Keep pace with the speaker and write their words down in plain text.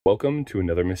Welcome to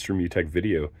another Mr. Mutech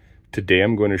video. Today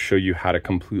I'm going to show you how to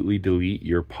completely delete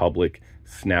your public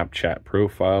Snapchat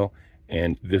profile,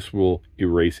 and this will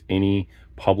erase any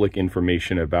public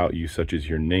information about you such as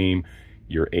your name,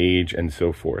 your age, and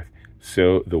so forth.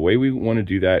 So the way we want to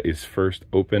do that is first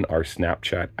open our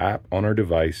Snapchat app on our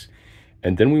device,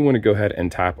 and then we want to go ahead and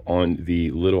tap on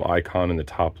the little icon in the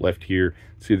top left here.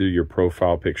 It's either your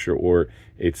profile picture or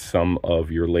it's some of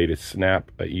your latest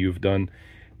snap that you've done.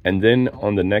 And then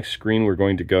on the next screen, we're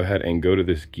going to go ahead and go to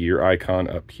this gear icon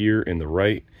up here in the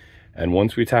right. And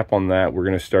once we tap on that, we're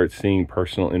going to start seeing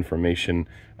personal information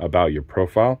about your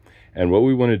profile. And what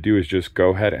we want to do is just go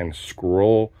ahead and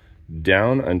scroll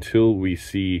down until we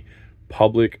see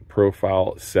public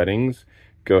profile settings.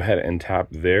 Go ahead and tap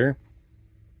there.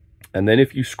 And then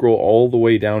if you scroll all the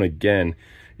way down again,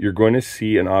 you're going to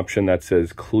see an option that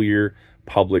says clear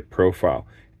public profile.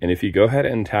 And if you go ahead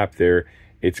and tap there,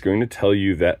 it's going to tell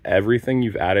you that everything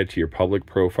you've added to your public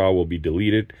profile will be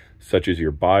deleted, such as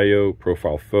your bio,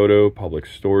 profile photo, public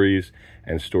stories,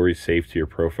 and stories saved to your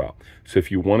profile. So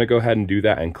if you want to go ahead and do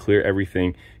that and clear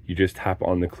everything, you just tap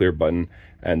on the clear button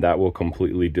and that will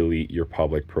completely delete your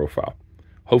public profile.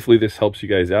 Hopefully this helps you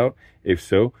guys out. If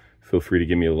so, feel free to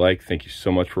give me a like. Thank you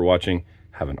so much for watching.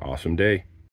 Have an awesome day.